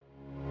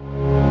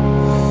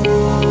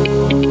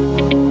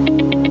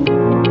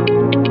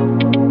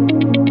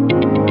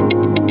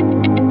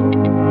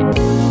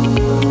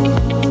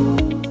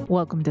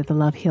the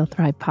Love, Heal,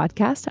 Thrive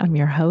podcast. I'm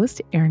your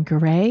host, Erin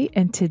Garay,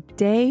 and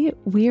today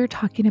we are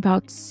talking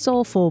about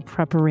soulful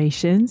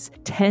preparations,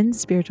 10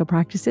 spiritual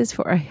practices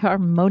for a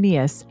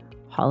harmonious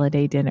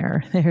holiday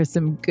dinner. There's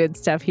some good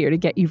stuff here to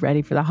get you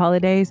ready for the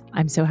holidays.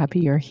 I'm so happy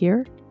you're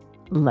here.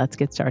 Let's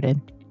get started.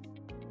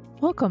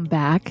 Welcome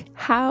back.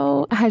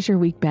 How has your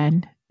week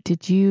been?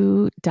 Did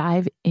you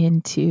dive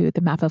into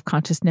the map of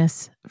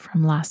consciousness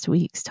from last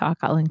week's talk?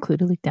 I'll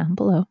include a link down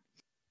below.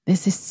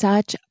 This is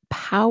such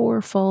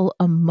powerful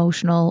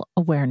emotional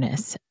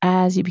awareness.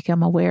 As you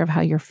become aware of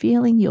how you're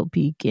feeling, you'll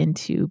begin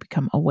to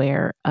become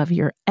aware of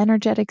your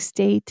energetic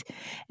state.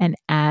 And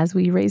as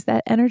we raise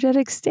that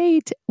energetic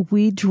state,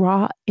 we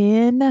draw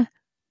in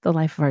the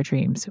life of our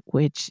dreams,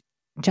 which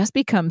just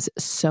becomes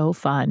so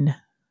fun.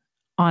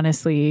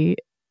 Honestly,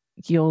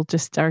 you'll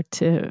just start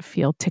to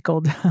feel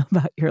tickled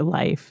about your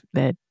life,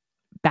 that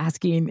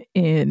basking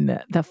in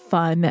the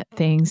fun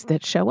things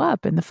that show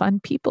up and the fun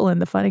people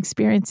and the fun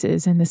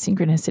experiences and the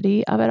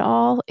synchronicity of it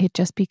all, it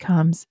just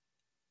becomes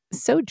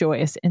so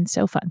joyous and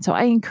so fun. So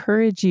I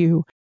encourage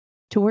you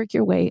to work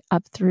your way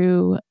up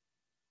through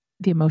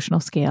the emotional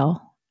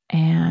scale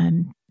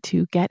and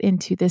to get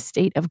into this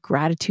state of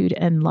gratitude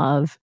and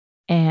love.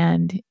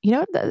 And,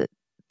 the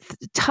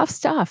tough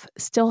stuff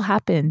still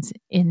happens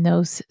in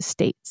those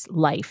states.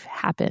 Life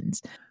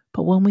happens.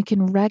 But when we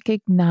can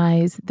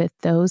recognize that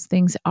those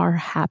things are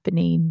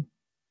happening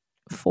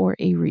for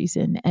a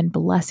reason and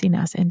blessing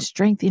us and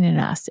strengthening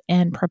us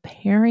and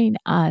preparing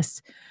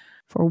us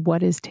for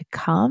what is to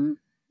come,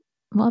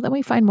 well, then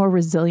we find more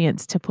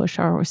resilience to push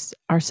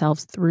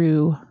ourselves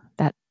through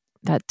that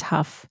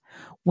tough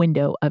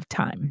window of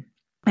time.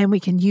 And we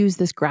can use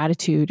this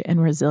gratitude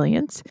and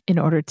resilience in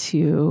order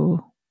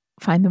to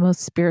find the most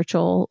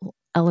spiritual,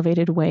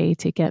 elevated way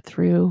to get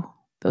through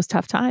those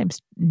tough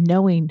times,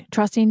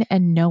 trusting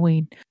and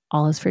knowing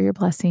all is for your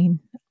blessing,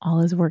 all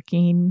is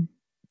working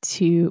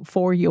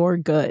for your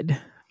good.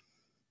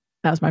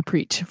 That was my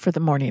preach for the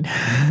morning.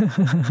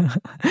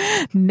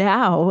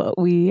 Now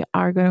we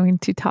are going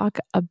to talk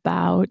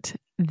about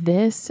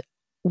this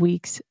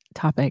week's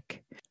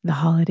topic. The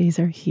holidays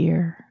are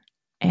here,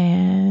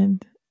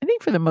 and I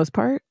think for the most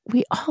part,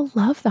 we all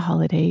love the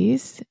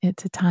holidays.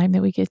 It's a time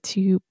that we get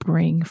to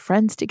bring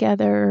friends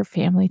together,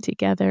 family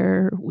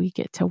together. We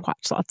get to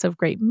watch lots of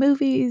great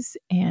movies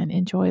and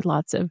enjoy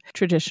lots of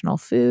traditional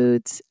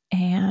foods.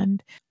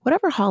 And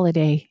whatever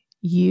holiday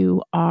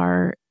you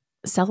are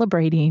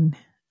celebrating,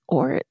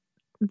 or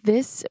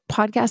this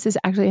podcast is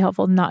actually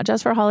helpful not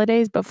just for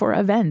holidays, but for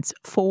events,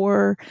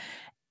 for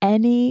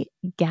any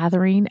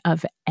gathering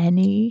of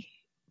any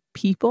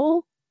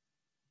people.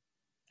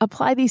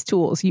 Apply these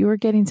tools. You are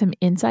getting some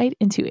insight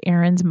into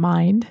Erin's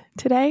mind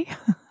today.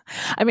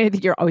 I mean, I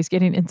think you're always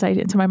getting insight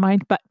into my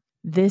mind, but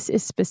this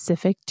is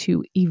specific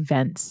to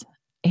events.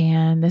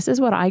 And this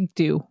is what I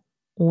do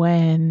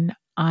when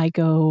I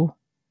go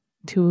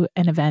to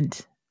an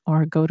event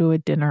or go to a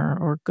dinner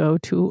or go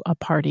to a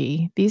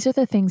party. These are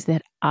the things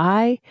that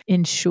I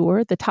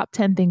ensure, the top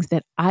 10 things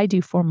that I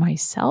do for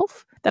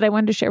myself that I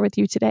wanted to share with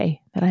you today,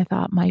 that I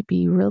thought might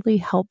be really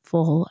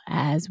helpful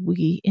as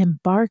we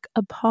embark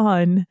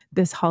upon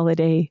this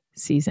holiday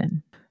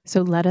season.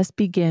 So let us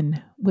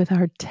begin with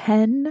our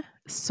 10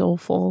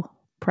 soulful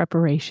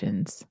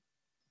preparations.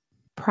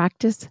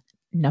 Practice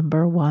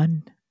number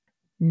 1,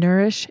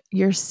 nourish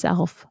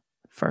yourself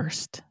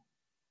first.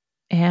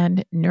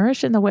 And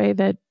nourish in the way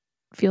that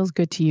feels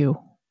good to you.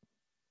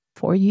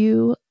 Before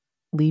you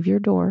leave your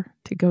door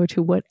to go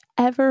to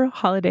whatever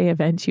holiday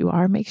event you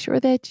are, make sure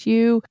that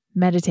you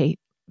meditate.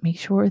 Make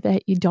sure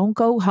that you don't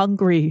go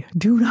hungry.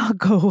 Do not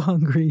go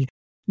hungry.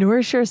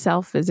 Nourish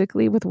yourself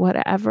physically with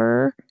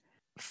whatever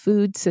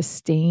food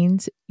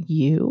sustains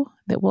you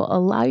that will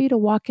allow you to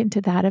walk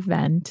into that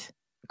event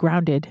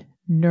grounded,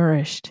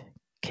 nourished,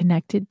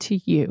 connected to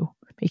you.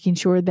 Making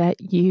sure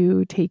that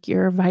you take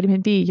your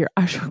vitamin B, your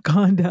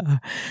ashwagandha,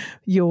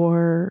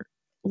 your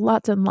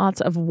lots and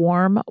lots of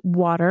warm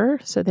water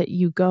so that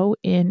you go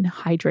in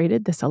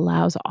hydrated. This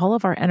allows all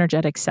of our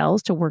energetic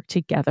cells to work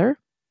together.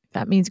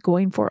 That means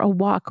going for a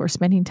walk or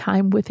spending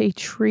time with a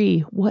tree,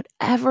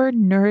 whatever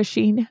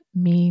nourishing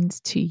means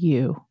to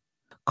you.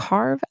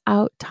 Carve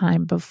out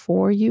time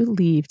before you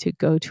leave to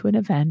go to an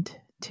event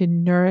to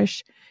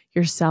nourish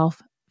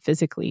yourself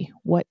physically,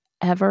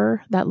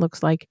 whatever that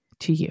looks like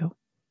to you.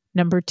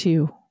 Number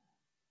 2,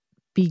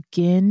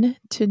 begin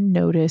to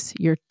notice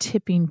your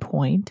tipping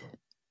point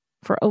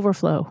for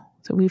overflow.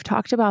 So we've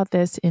talked about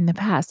this in the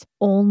past.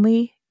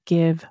 Only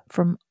give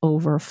from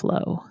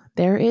overflow.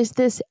 There is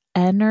this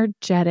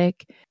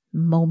energetic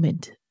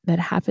moment that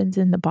happens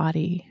in the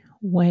body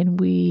when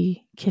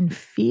we can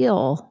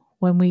feel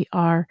when we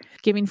are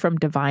giving from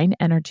divine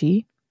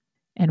energy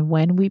and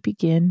when we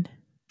begin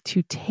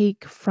to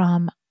take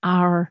from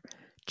our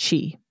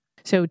chi.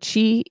 So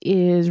chi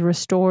is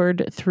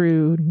restored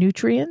through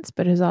nutrients,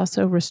 but is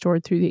also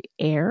restored through the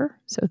air.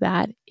 So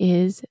that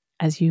is,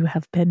 as you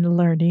have been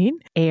learning,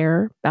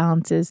 air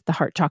balances the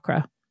heart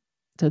chakra.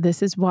 So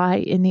this is why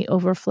in the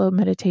overflow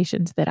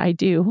meditations that I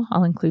do,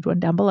 I'll include one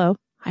down below,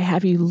 I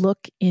have you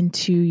look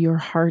into your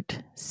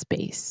heart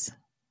space.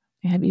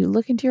 I have you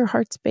look into your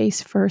heart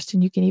space first,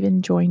 and you can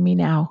even join me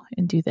now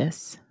and do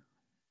this.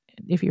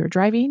 If you're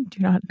driving, do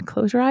not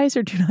close your eyes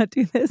or do not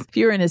do this. If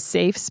you're in a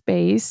safe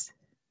space,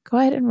 go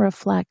ahead and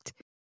reflect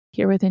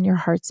here within your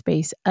heart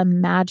space.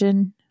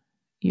 Imagine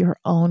your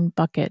own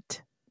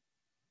bucket.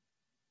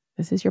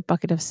 This is your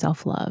bucket of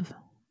self-love.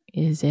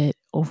 Is it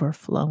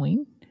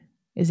overflowing?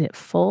 Is it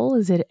full?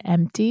 Is it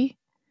empty?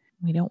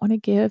 We don't want to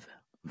give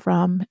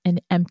from an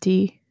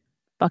empty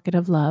bucket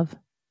of love.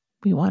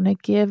 We want to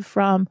give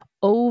from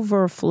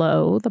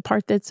overflow, the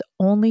part that's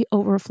only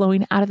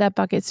overflowing out of that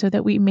bucket, so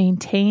that we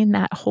maintain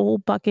that whole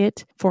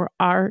bucket for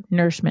our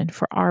nourishment,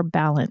 for our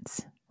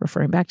balance.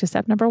 Referring back to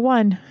step number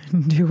 1,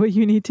 do what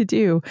you need to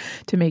do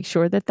to make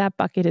sure that that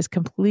bucket is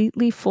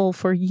completely full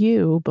for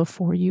you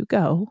before you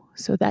go,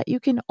 so that you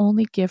can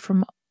only give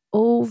from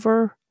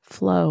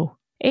overflow.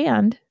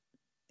 And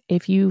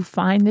if you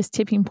find this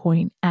tipping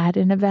point at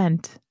an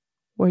event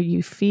where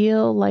you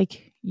feel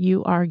like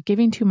you are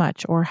giving too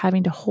much or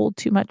having to hold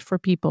too much for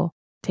people,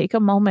 take a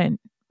moment,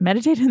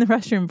 meditate in the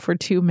restroom for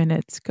 2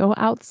 minutes, go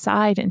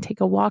outside and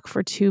take a walk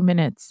for 2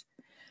 minutes.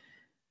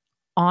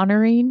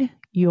 Honoring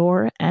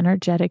your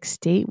energetic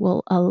state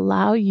will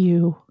allow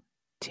you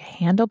to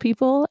handle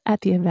people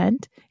at the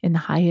event in the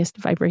highest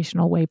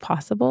vibrational way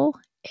possible,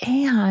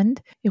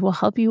 and it will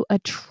help you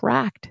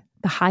attract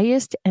the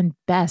highest and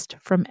best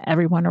from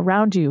everyone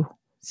around you.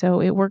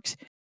 So it works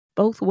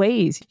both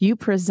ways. You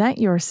present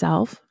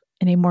yourself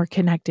in a more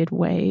connected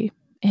way,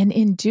 and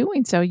in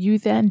doing so, you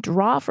then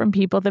draw from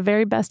people the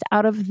very best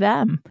out of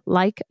them.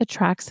 Like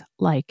attracts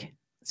like.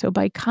 So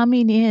by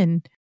coming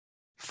in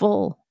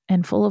full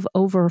and full of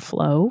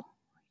overflow,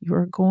 you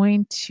are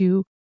going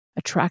to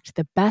attract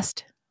the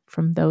best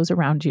from those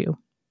around you.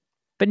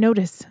 But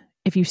notice,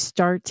 if you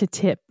start to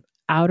tip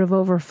out of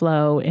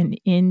overflow and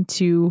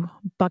into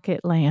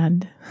bucket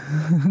land,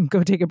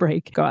 go take a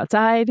break. Go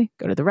outside,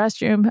 go to the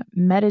restroom,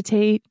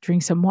 meditate,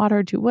 drink some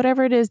water, do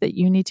whatever it is that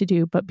you need to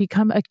do, but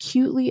become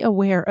acutely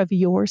aware of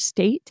your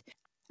state.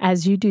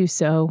 As you do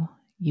so,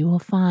 you will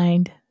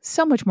find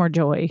so much more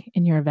joy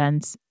in your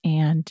events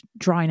and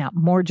drawing out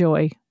more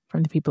joy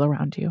from the people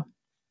around you.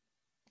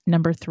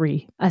 Number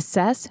 3,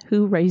 assess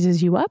who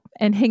raises you up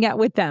and hang out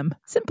with them.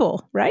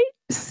 Simple, right?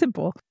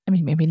 Simple. I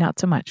mean, maybe not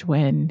so much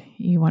when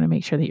you want to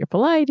make sure that you're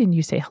polite and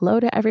you say hello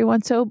to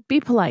everyone. So be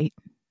polite.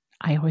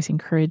 I always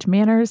encourage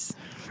manners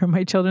from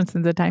my children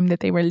since the time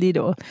that they were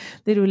little.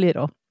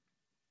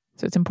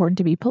 So it's important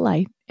to be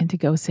polite and to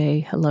go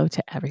say hello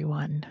to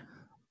everyone.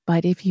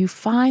 But if you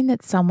find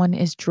that someone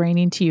is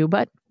draining to you,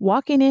 but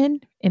walking in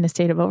a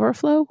state of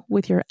overflow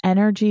with your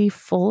energy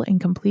full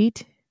and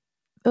complete,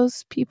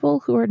 those people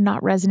who are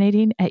not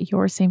resonating at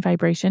your same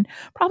vibration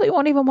probably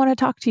won't even want to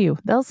talk to you.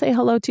 They'll say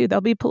hello too. They'll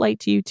be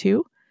polite to you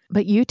too,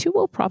 but you two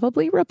will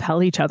probably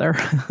repel each other,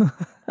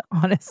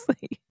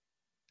 honestly.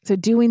 So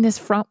doing this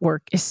front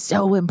work is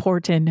so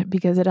important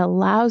because it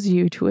allows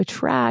you to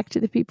attract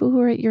the people who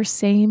are at your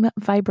same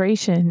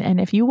vibration.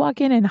 And if you walk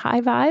in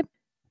high vibe,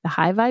 the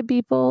high vibe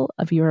people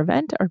of your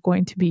event are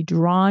going to be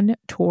drawn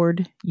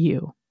toward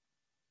you.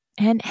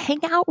 And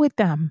hang out with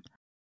them.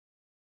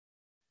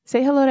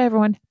 Say hello to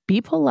everyone.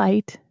 Be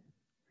polite,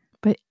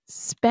 but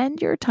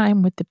spend your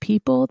time with the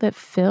people that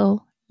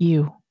fill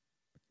you.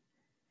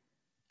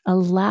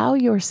 Allow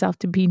yourself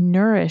to be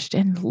nourished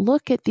and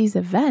look at these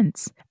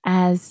events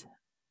as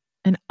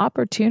an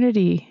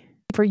opportunity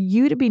for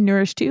you to be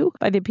nourished too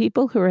by the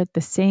people who are at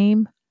the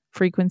same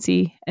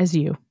frequency as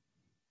you.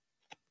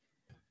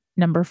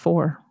 Number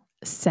 4,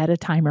 set a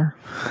timer.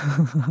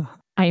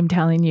 I am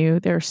telling you,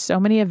 there are so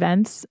many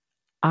events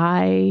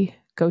I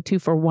go to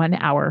for 1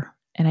 hour.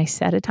 And I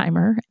set a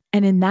timer.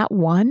 And in that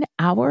 1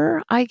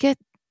 hour, I get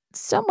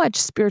so much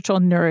spiritual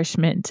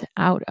nourishment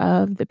out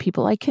of the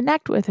people I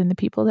connect with and the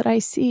people that I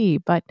see.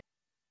 But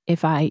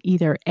if I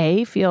either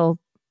A, feel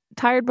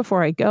tired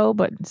before I go,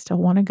 but still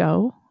want to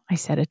go, I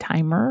set a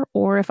timer.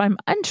 Or if I'm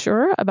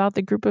unsure about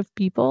the group of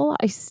people,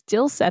 I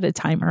still set a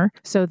timer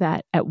so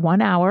that at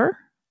 1 hour,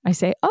 I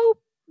say, oh,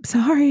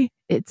 sorry.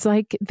 It's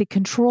like the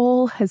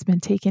control has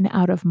been taken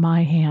out of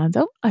my hands.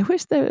 Oh, I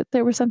wish that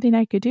there was something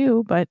I could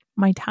do, but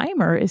my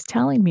timer is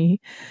telling me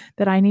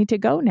that I need to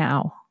go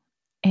now.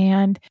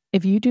 And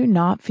if you do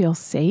not feel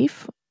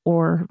safe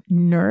or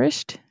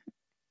nourished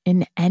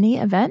in any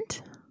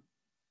event,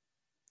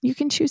 you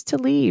can choose to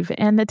leave.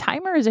 And the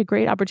timer is a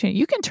great opportunity.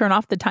 You can turn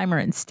off the timer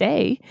and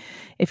stay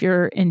if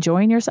you're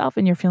enjoying yourself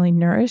and you're feeling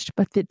nourished,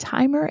 but the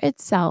timer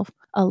itself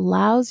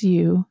allows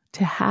you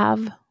to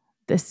have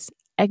this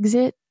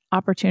exit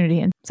opportunity.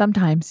 And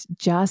sometimes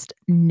just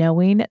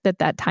knowing that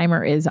that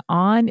timer is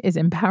on is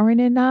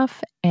empowering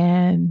enough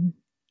and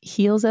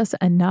heals us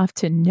enough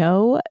to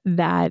know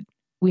that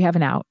we have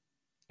an out,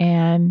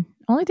 and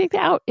only take the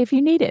out if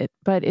you need it.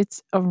 But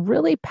it's a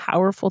really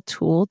powerful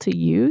tool to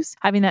use,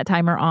 having that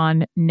timer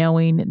on,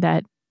 knowing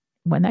that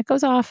when that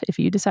goes off, if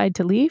you decide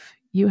to leave,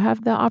 you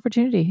have the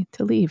opportunity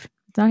to leave.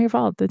 It's not your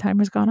fault. The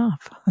timer's gone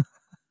off.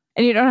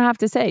 And you don't have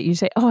to say, you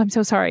say, oh, I'm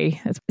so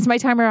sorry. It's my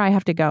timer. I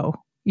have to go.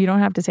 You don't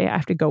have to say, I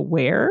have to go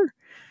where.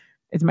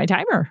 It's my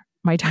timer.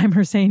 My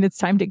timer saying it's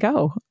time to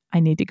go. I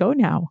need to go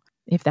now.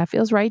 If that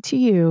feels right to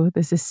you,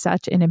 this is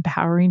such an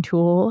empowering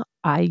tool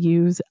I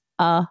use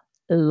a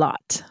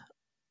lot.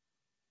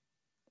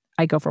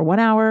 I go for 1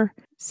 hour,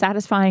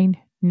 satisfying,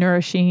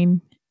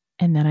 nourishing,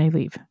 and then I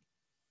leave.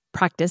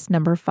 Practice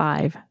number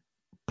 5,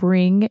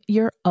 bring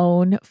your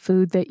own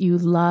food that you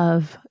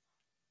love.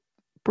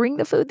 Bring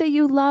the food that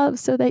you love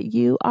so that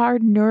you are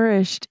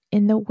nourished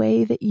in the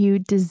way that you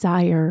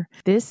desire.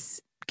 This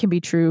can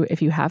be true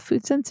if you have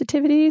food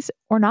sensitivities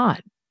or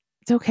not.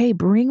 It's okay.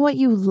 Bring what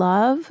you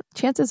love.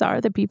 Chances are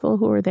the people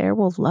who are there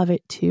will love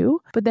it too.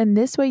 But then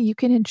this way you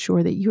can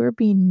ensure that you are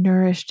being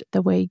nourished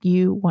the way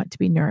you want to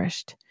be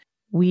nourished.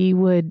 We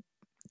would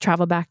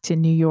travel back to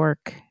New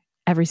York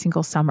every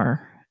single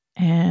summer.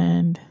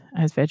 And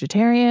I was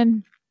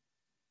vegetarian.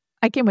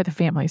 I came with a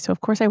family. So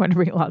of course I wanted to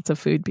bring lots of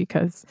food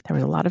because there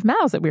was a lot of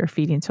mouths that we were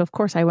feeding. So of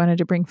course I wanted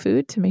to bring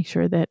food to make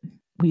sure that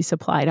we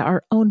supplied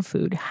our own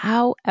food.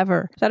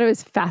 However, I thought it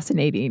was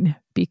fascinating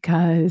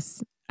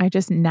because I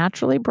just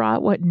naturally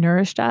brought what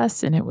nourished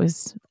us, and it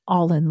was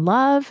all in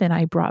love. And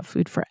I brought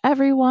food for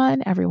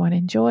everyone. Everyone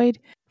enjoyed.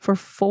 For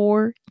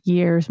 4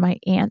 years, my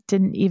aunt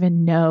didn't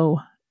even know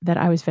that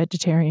I was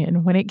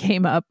vegetarian. When it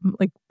came up,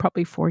 like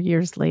probably 4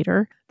 years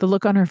later, the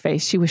look on her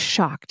face, she was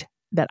shocked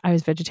that I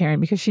was vegetarian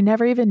because she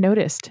never even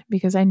noticed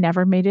because I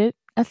never made it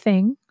a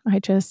thing.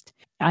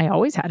 I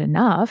always had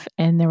enough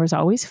and there was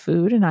always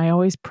food, and I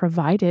always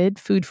provided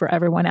food for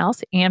everyone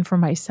else and for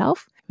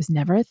myself. It was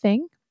never a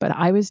thing. But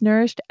I was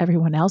nourished.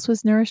 Everyone else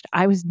was nourished.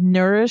 I was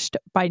nourished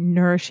by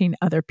nourishing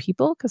other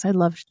people because I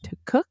loved to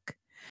cook.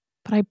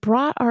 But I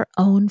brought our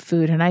own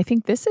food. And I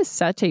think this is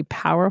such a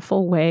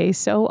powerful way.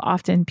 So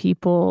often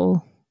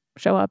people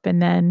show up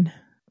and then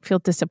feel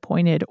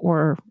disappointed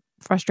or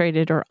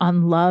frustrated or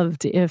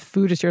unloved if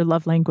food is your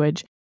love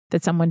language,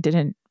 that someone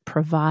didn't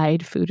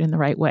provide food in the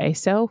right way.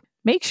 So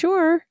make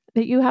sure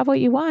that you have what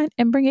you want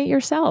and bring it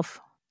yourself.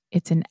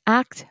 It's an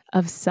act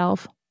of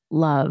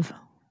self-love.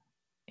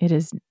 It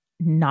is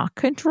not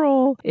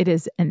control. It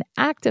is an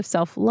act of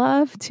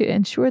self-love to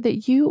ensure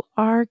that you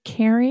are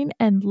caring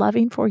and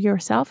loving for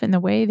yourself in the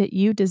way that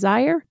you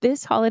desire.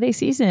 This holiday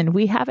season,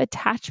 we have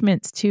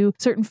attachments to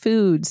certain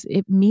foods.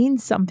 It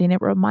means something. It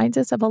reminds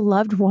us of a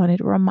loved one. It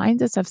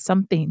reminds us of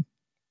something.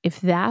 If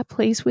that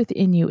place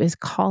within you is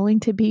calling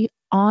to be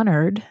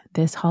honored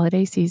this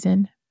holiday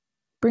season,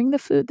 bring the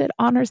food that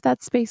honors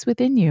that space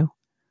within you.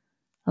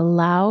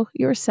 Allow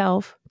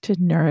yourself to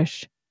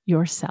nourish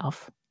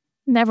yourself.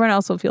 And everyone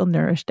else will feel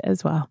nourished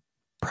as well.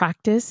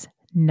 Practice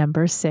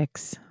number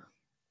 6.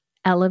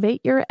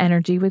 Elevate your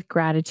energy with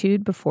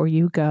gratitude before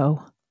you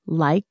go.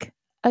 Like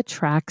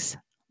attracts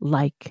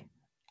like.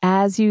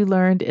 As you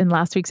learned in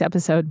last week's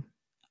episode,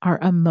 our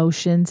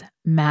emotions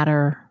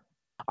matter.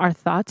 Our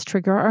thoughts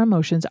trigger our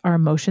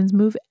emotions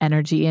move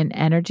energy, and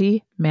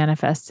energy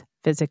manifests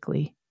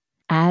physically.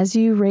 As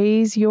you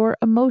raise your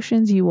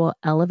emotions, you will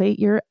elevate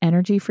your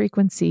energy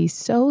frequency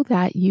so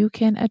that you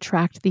can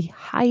attract the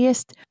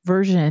highest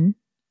version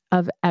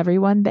of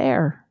everyone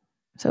there.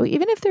 So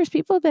even if there's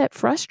people that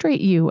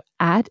frustrate you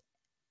at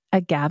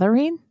a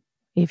gathering,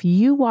 if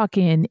you walk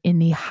in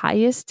the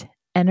highest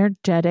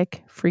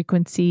energetic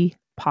frequency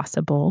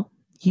possible,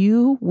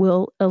 you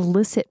will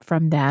elicit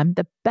from them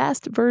the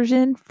best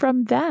version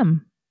from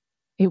them.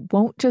 It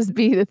won't just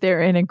be that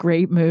they're in a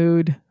great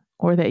mood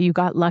or that you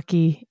got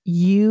lucky.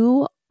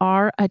 You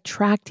are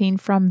attracting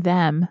from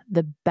them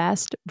the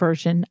best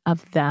version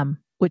of them,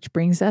 which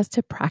brings us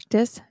to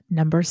practice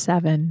number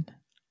 7.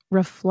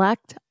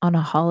 Reflect on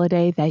a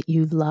holiday that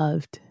you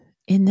loved.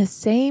 In the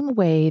same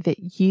way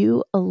that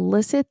you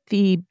elicit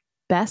the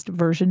best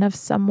version of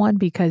someone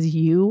because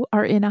you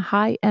are in a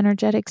high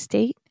energetic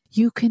state,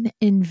 you can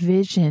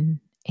envision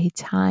a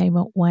time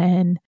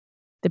when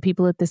the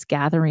people at this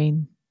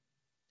gathering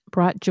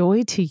brought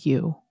joy to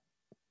you.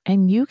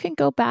 And you can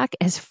go back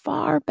as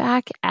far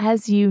back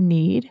as you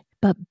need,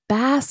 but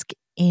bask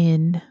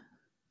in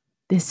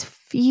this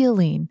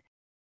feeling,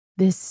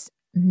 this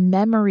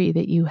memory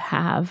that you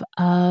have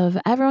of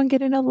everyone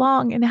getting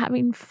along and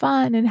having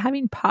fun and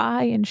having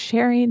pie and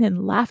sharing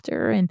and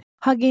laughter and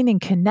hugging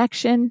and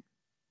connection.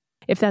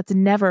 If that's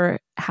never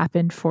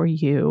happened for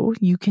you,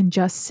 you can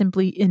just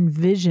simply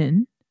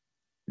envision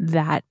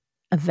that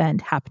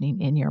event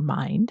happening in your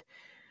mind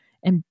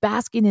and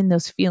basking in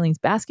those feelings,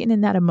 basking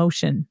in that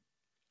emotion.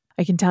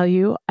 I can tell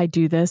you, I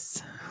do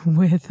this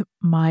with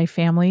my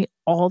family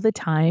all the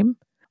time.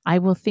 I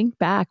will think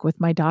back with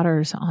my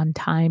daughters on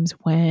times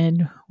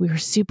when we were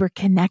super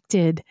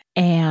connected,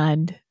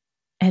 and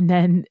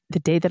then the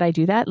day that I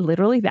do that,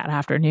 literally that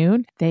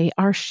afternoon, they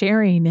are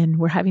sharing and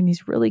we're having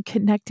these really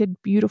connected,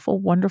 beautiful,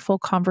 wonderful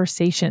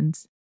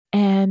conversations.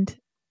 And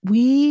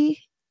we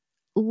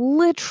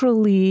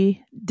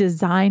literally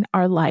design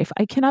our life.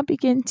 I cannot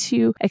begin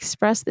to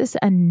express this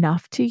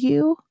enough to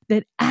you,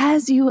 that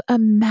as you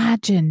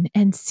imagine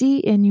and see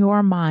in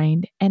your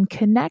mind and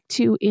connect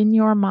to in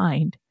your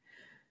mind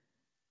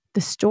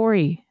the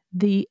story,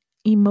 the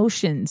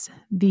emotions,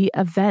 the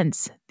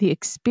events, the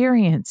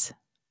experience,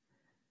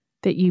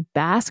 that you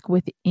bask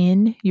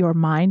within your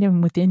mind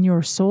and within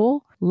your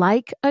soul.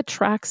 Like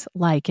attracts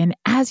like. And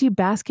as you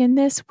bask in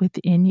this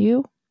within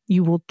you,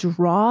 you will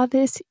draw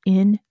this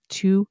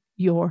into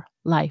your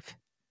life.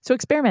 So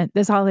experiment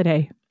this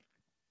holiday.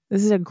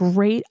 This is a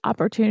great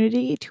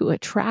opportunity to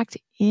attract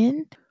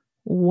in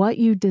what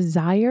you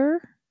desire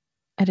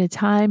at a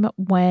time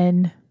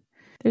when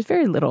there's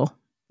very little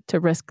to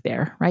risk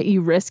there, right?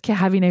 You risk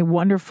having a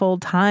wonderful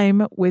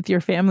time with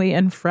your family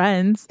and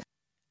friends.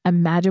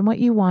 Imagine what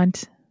you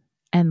want,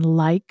 and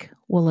like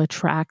will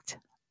attract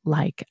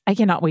like. I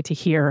cannot wait to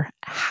hear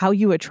how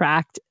you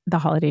attract the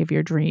holiday of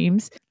your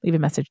dreams. Leave a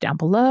message down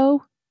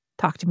below.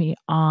 Talk to me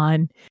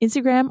on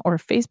Instagram or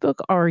Facebook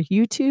or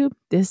YouTube.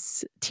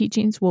 This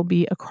teachings will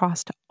be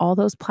across all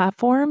those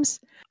platforms.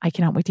 I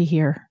cannot wait to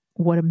hear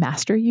what a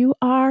master you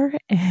are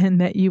and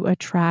that you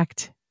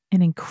attract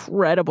an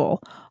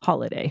incredible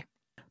holiday.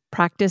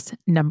 Practice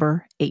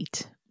number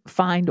 8.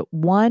 Find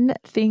one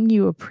thing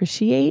you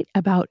appreciate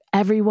about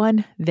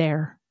everyone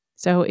there.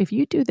 So if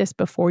you do this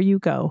before you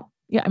go,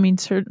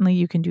 certainly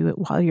you can do it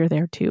while you're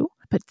there too,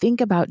 but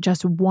think about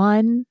just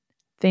one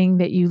thing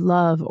that you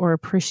love or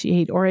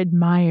appreciate or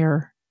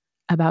admire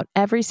about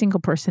every single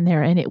person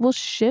there, and it will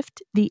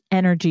shift the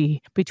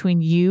energy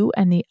between you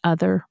and the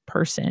other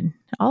person.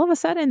 All of a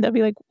sudden, they'll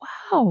be like,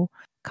 wow,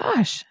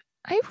 gosh,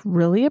 I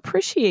really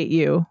appreciate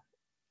you.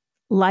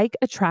 Like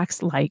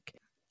attracts like.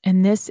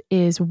 And this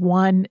is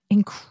one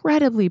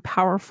incredibly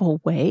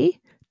powerful way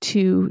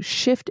to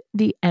shift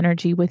the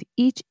energy with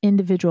each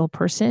individual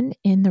person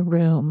in the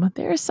room.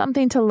 There is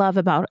something to love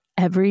about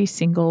every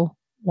single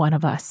one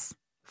of us.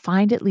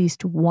 Find at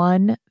least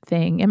one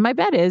thing. And my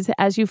bet is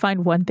as you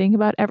find one thing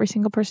about every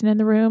single person in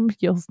the room,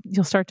 you'll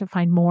start to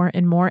find more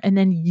and more. And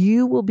then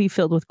you will be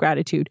filled with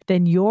gratitude.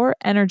 Then your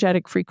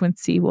energetic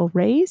frequency will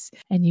raise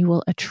and you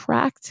will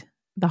attract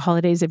the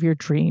holidays of your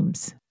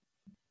dreams.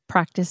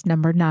 Practice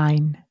number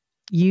 9.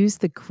 Use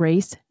the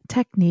grace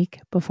technique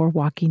before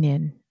walking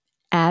in.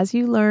 As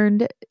you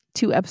learned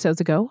 2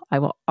 episodes ago, I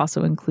will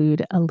also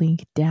include a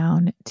link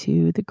down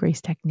to the grace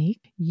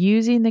technique.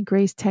 Using the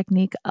grace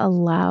technique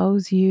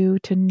allows you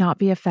to not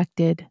be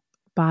affected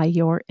by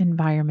your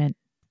environment.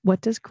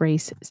 What does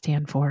grace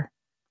stand for?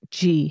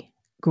 G,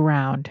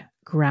 ground.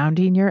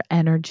 Grounding your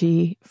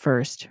energy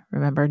first.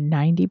 Remember,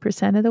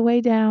 90% of the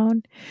way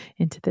down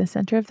into the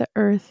center of the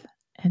earth.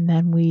 And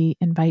then we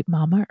invite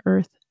Mama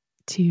Earth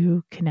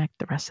to connect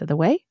the rest of the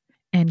way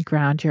and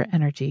ground your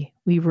energy.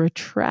 We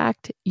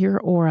retract your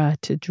aura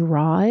to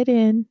draw it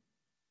in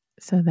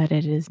so that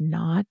it is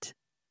not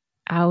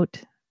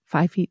out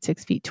 5 feet,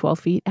 6 feet, 12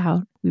 feet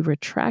out. We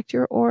retract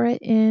your aura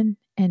in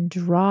and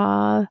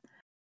draw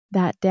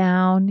that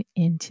down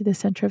into the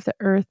center of the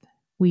earth.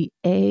 We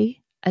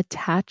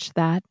attach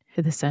that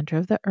to the center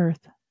of the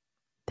earth.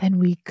 Then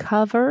we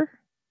cover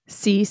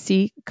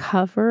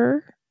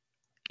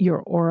your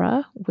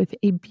aura with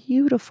a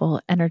beautiful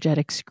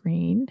energetic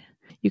screen.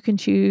 You can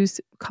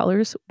choose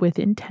colors with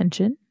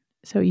intention.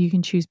 So you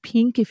can choose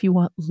pink if you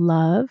want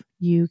love.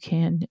 You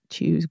can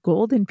choose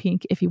gold and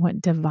pink if you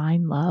want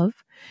divine love.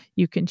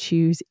 You can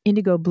choose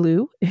indigo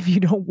blue if you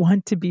don't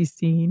want to be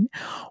seen.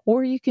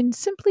 Or you can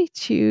simply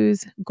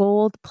choose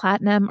gold,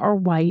 platinum, or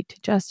white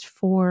just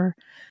for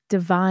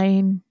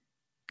divine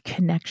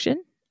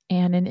connection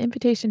and an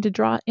invitation to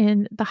draw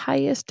in the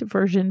highest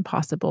version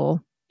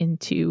possible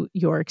into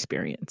your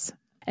experience.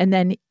 And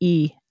then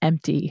E,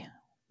 empty.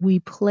 We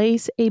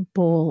place a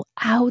bowl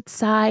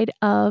outside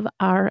of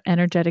our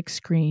energetic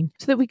screen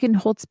so that we can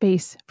hold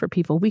space for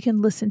people. We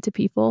can listen to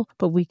people,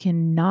 but we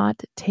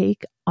cannot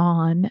take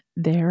on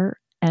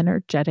their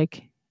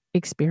energetic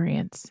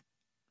experience.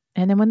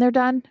 And then when they're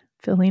done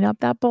filling up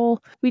that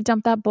bowl, we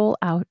dump that bowl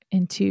out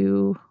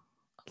into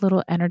a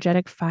little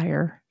energetic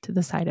fire to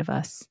the side of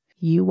us.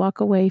 You walk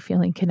away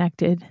feeling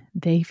connected.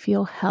 They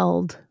feel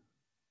held.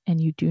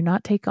 And you do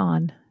not take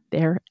on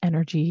their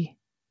energy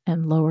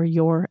and lower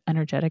your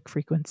energetic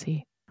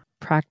frequency.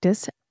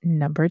 Practice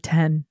number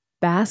 10.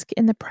 Bask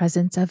in the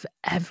presence of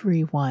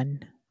everyone.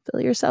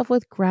 Fill yourself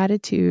with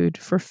gratitude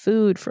for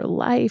food, for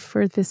life,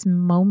 for this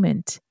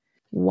moment.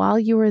 While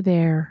you are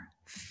there,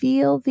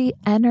 feel the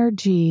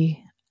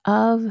energy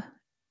of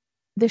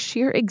the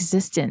sheer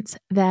existence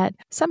that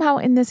somehow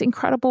in this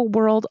incredible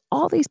world,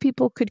 all these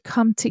people could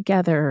come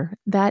together,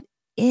 that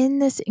in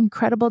this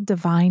incredible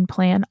divine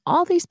plan,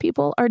 all these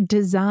people are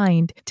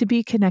designed to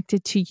be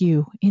connected to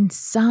you in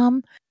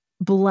some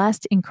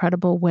blessed,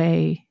 incredible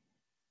way.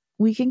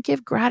 We can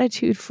give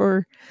gratitude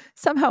for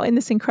somehow in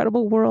this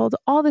incredible world,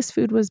 all this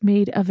food was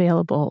made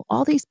available.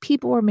 All these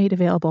people were made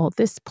available.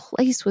 This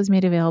place was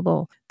made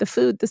available. The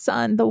food, the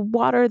sun, the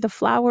water, the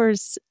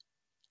flowers,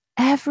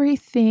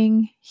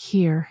 everything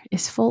here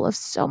is full of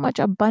so much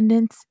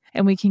abundance,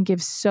 and we can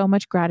give so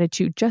much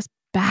gratitude just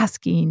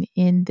basking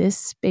in this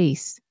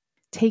space,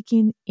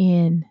 taking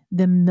in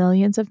the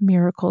millions of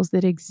miracles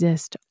that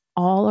exist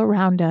all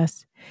around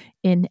us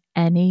in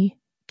any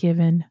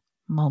given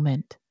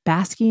moment.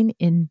 Basking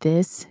in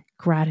this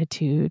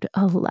gratitude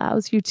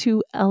allows you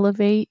to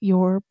elevate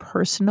your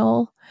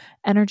personal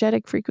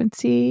energetic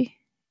frequency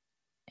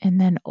and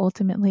then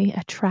ultimately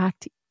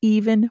attract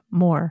even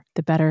more.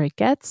 The better it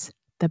gets,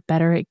 the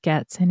better it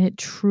gets. And it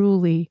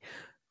truly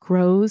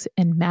grows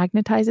and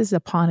magnetizes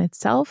upon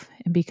itself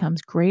and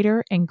becomes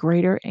greater and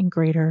greater and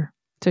greater.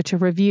 So to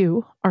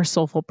review our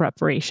soulful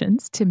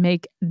preparations to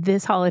make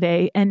this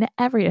holiday and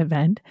every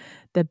event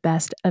the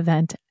best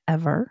event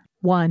ever.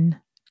 1,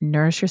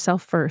 nourish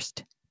yourself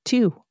first.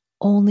 2,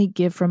 only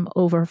give from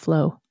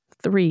overflow.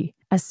 3,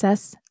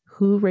 assess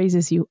who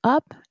raises you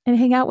up and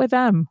hang out with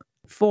them.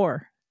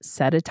 4,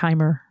 set a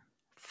timer.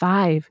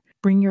 5,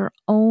 bring your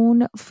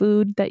own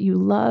food that you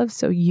love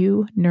so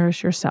you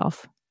nourish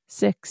yourself.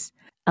 6,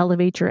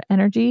 elevate your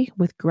energy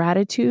with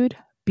gratitude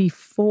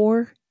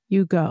before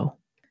you go.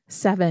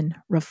 7,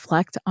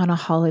 reflect on a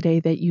holiday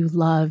that you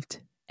loved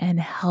and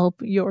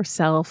help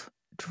yourself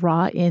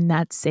draw in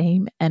that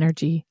same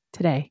energy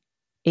today.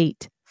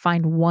 8,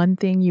 find one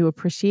thing you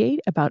appreciate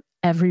about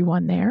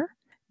everyone there.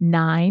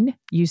 9,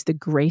 use the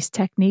grace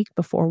technique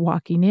before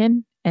walking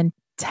in. And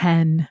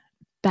 10,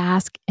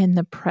 bask in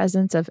the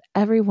presence of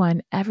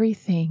everyone,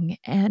 everything,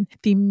 and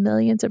the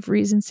millions of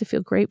reasons to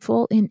feel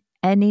grateful in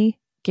any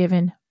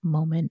given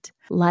moment.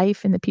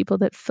 Life and the people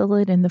that fill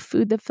it and the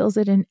food that fills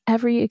it and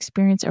every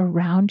experience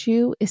around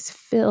you is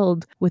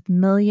filled with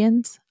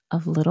millions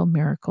of little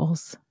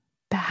miracles.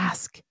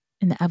 Bask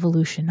in the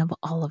evolution of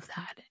all of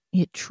that.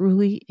 It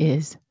truly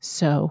is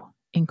so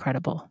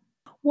incredible.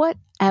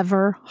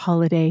 Whatever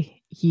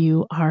holiday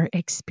you are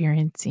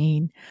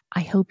experiencing,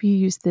 I hope you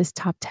use this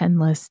top 10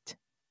 list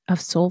of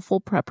soulful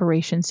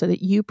preparation so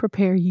that you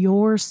prepare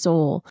your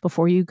soul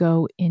before you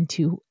go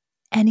into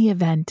any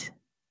event,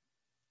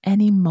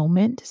 any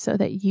moment, so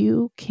that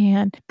you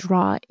can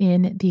draw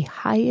in the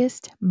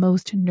highest,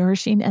 most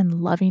nourishing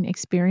and loving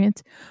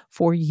experience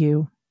for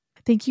you.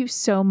 Thank you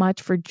so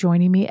much for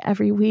joining me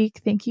every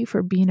week. Thank you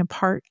for being a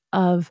part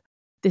of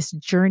this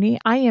journey.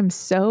 I am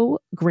so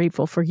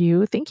grateful for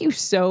you. Thank you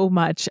so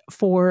much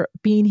for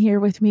being here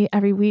with me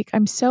every week.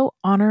 I'm so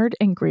honored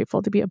and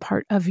grateful to be a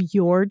part of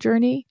your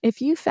journey. If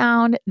you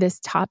found this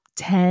top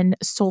 10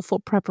 soulful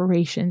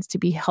preparations to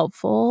be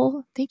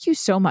helpful, thank you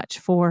so much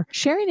for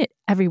sharing it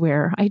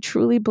everywhere. I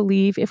truly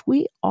believe if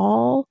we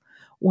all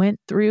went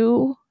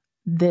through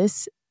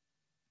this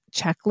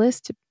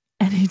checklist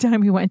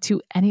anytime we went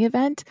to any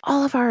event,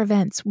 all of our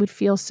events would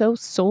feel so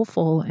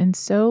soulful and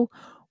so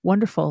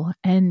wonderful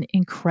and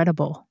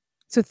incredible.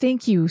 So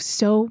thank you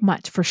so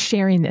much for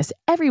sharing this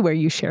everywhere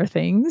you share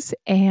things.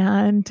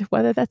 And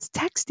whether that's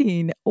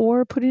texting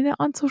or putting it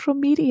on social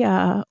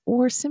media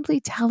or simply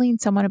telling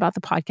someone about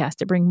the podcast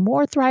to bring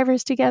more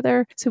thrivers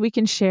together so we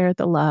can share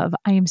the love.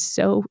 I am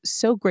so,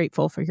 so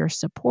grateful for your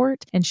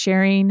support and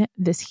sharing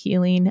this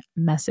healing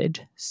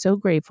message. So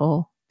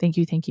grateful. Thank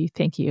you, thank you,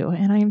 thank you.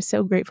 And I am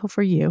so grateful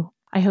for you.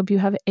 I hope you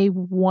have a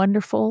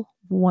wonderful,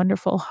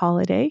 wonderful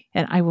holiday,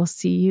 and I will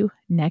see you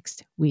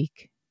next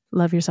week.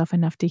 Love yourself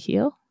enough to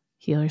heal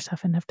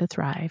yourself enough to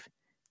thrive.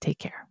 Take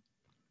care.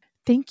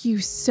 Thank you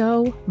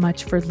so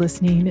much for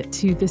listening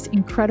to this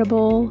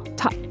incredible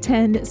top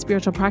 10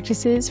 spiritual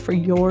practices for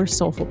your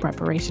soulful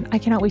preparation. I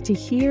cannot wait to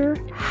hear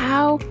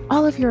how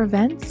all of your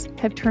events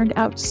have turned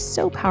out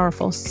so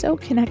powerful, so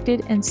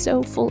connected, and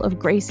so full of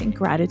grace and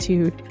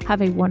gratitude.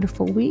 Have a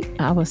wonderful week.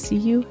 I will see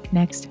you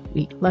next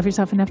week. Love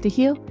yourself enough to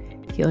heal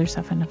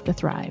yourself enough to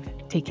thrive.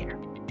 Take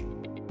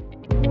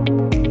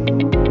care.